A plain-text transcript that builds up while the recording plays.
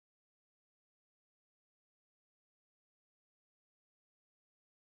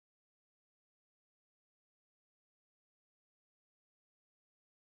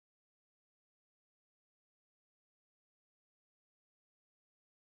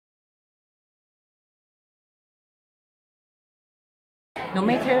no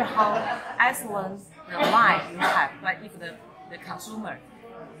matter how excellent the line you have, but if the consumer,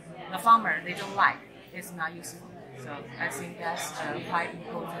 the farmer, they don't like, it's not useful. So I think that's quite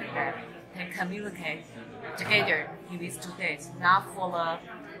important that they communicate together in these 2 days, not for the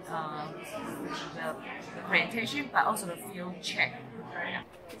presentation, but also the field check. Yeah.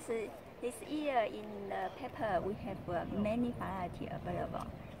 This year in the pepper we have many variety available.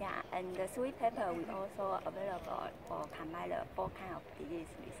 Yeah, and the sweet pepper we also available for combine the 4 kind of disease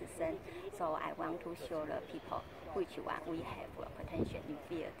resistance. So I want to show the people which one we have potential in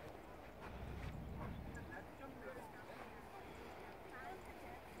field.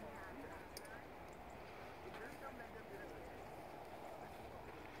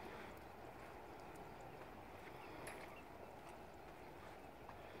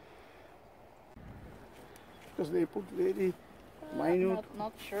 Because they put very minute.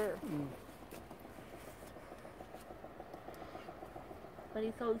 Not sure. But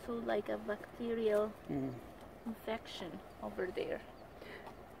it's also like a bacterial infection over there.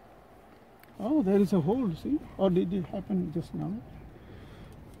 Oh, there is a hole, see? Or did it happen just now?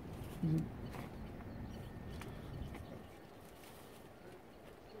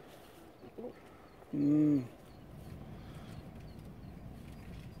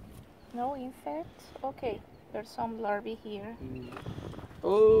 No insect? Okay, there's some larvae here.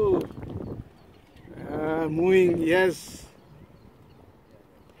 Oh, moving, yes.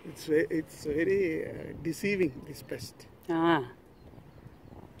 It's very deceiving, this pest. Ah.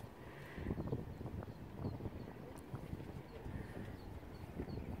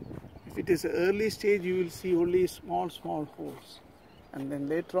 If it is early stage, you will see only small holes. And then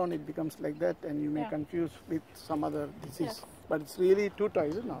later on it becomes like that and you may confuse with some other disease. But it's really Tuta,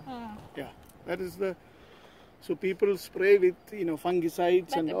 is it not? Yeah, that is the... So people spray with,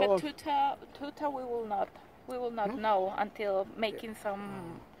 fungicides and all. But Tuta we will not know until making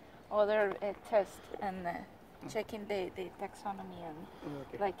some other tests and checking the taxonomy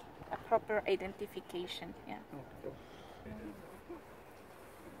and like a proper identification. Yeah.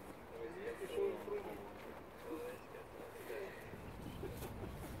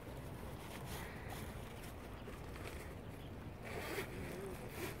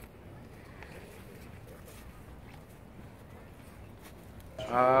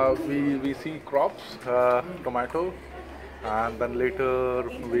 We see crops, tomato, and then later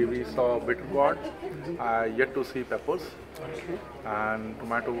we saw bitter gourd. Yet to see peppers. And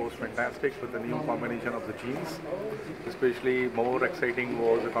tomato was fantastic with the new combination of the genes. Especially more exciting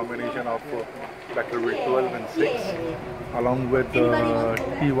was the combination of Cucurbit 12 and 6 along with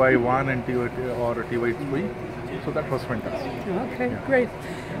TY1 and TY3. So that was fantastic. Okay, great.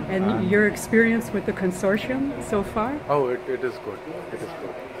 And your experience with the consortium so far? Oh, it is good. It is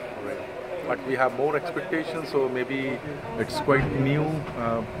good. Right. But we have more expectations, so maybe it's quite new.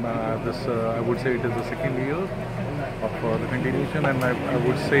 I would say it is the second year of the continuation, and I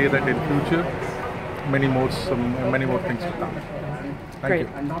would say that in future, many more things to come. Thank you.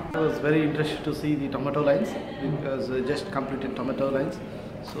 I was very interested to see the tomato lines because just completed tomato lines.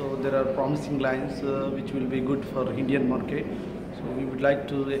 So there are promising lines which will be good for Indian market. So we would like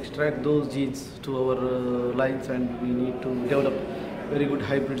to extract those genes to our lines, and we need to develop very good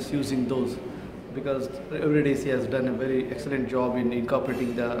hybrids using those, because Everydaisy has done a very excellent job in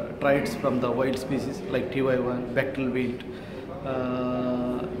incorporating the traits from the wild species like TY1, Bacterial wilt,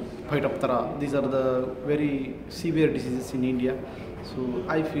 Phytophthora. These are the very severe diseases in India. So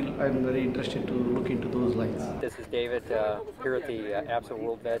I feel I'm very interested to look into those lines. This is David here at the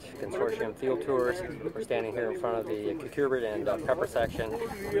APSA-WorldVeg Consortium field tours. We're standing here in front of the Cucurbit and pepper section.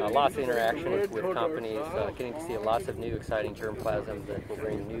 Lots of interaction with companies, getting to see lots of new exciting germplasm that will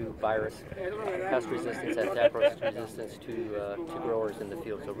bring new virus, pest resistance and taproot resistance to growers in the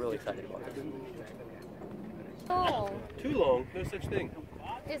field. So really excited about this. Oh. Too long? No such thing.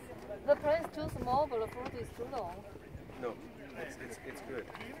 The plant is too small, but the fruit is too long. No. It's good.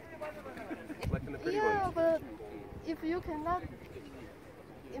 Like in the pretty ones. But if you cannot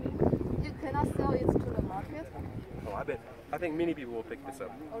sell it to the market. Oh, I think many people will pick this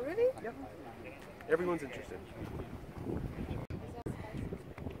up. Oh, really? Yep. Everyone's interested.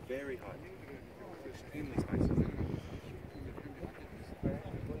 Very hot. Extremely spicy.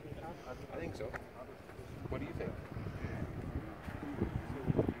 I think so. What do you think?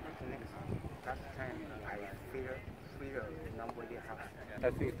 I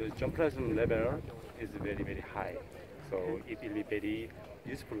think the germplasm level is very, very high. So it will be very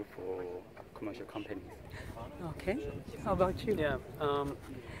useful for commercial companies. Okay. How about you? Yeah.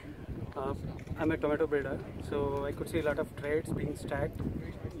 I'm a tomato breeder, so I could see a lot of traits being stacked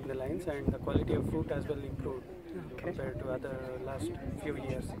in the lines, and the quality of fruit as well improved compared to other last few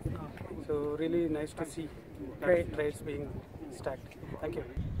years. So really nice to see traits being stacked. Thank you.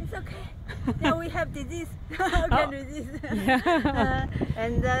 It's okay. Now we have disease. Can resist.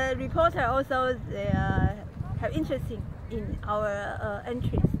 And the reporter also have interesting in our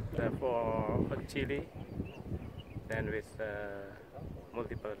entries. For hot chili, then with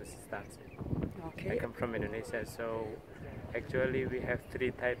multiple resistance. I come from Indonesia, so actually we have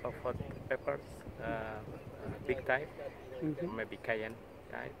 3 types of hot peppers. Big type, maybe cayenne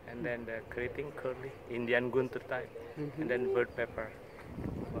type, and then the keriting curly, Indian guntur type, and then bird pepper.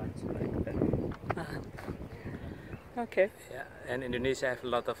 Like that. Okay. Yeah, and Indonesia have a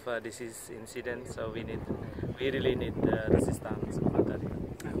lot of disease incidents, so we really need resistance for that.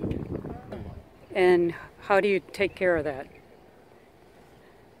 Okay. And how do you take care of that?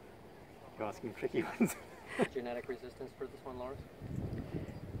 You're asking tricky ones. Genetic resistance for this one, Lawrence?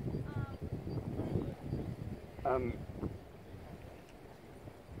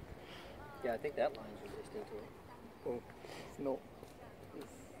 Yeah, I think that line's resistant to it. Oh, no.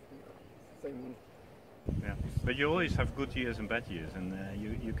 Same. Yeah, but you always have good years and bad years, and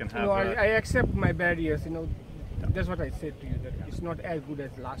you can have. No, I accept my bad years. That's what I said to you. That it's not as good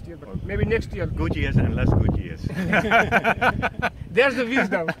as last year, but maybe next year. Good years and less good years. There's the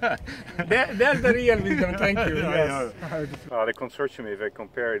wisdom. There's the real wisdom. Thank you. Yes. The consortium, if I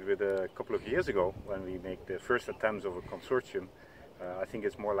compare it with a couple of years ago, when we make the first attempts of a consortium, I think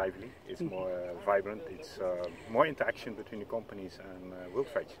it's more lively, it's more vibrant, it's more interaction between the companies and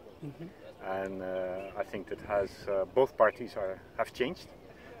WorldVeg. And I think that has both parties have changed,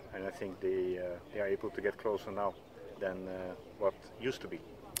 and I think they are able to get closer now than what used to be.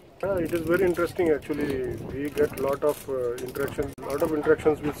 It is very interesting actually. We get a lot of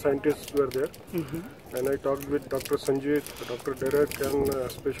interactions with scientists who are there, and I talked with Dr. Sanjeet, Dr. Derek, and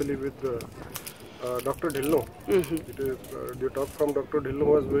especially with Dr. Dhillon. The talk from Dr. Dhillon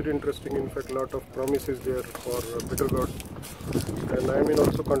was very interesting. In fact, a lot of promises there for better God. And I am in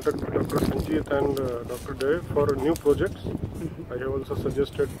also contact with Dr. Sanjeet and Dr. Derek for new projects. I have also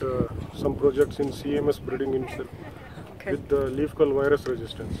suggested some projects in CMS breeding himself. With the leaf curl virus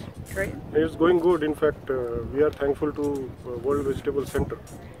resistance. Great. It's going good. In fact, we are thankful to World Vegetable Center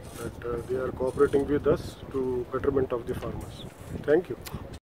that they are cooperating with us to betterment of the farmers. Thank you.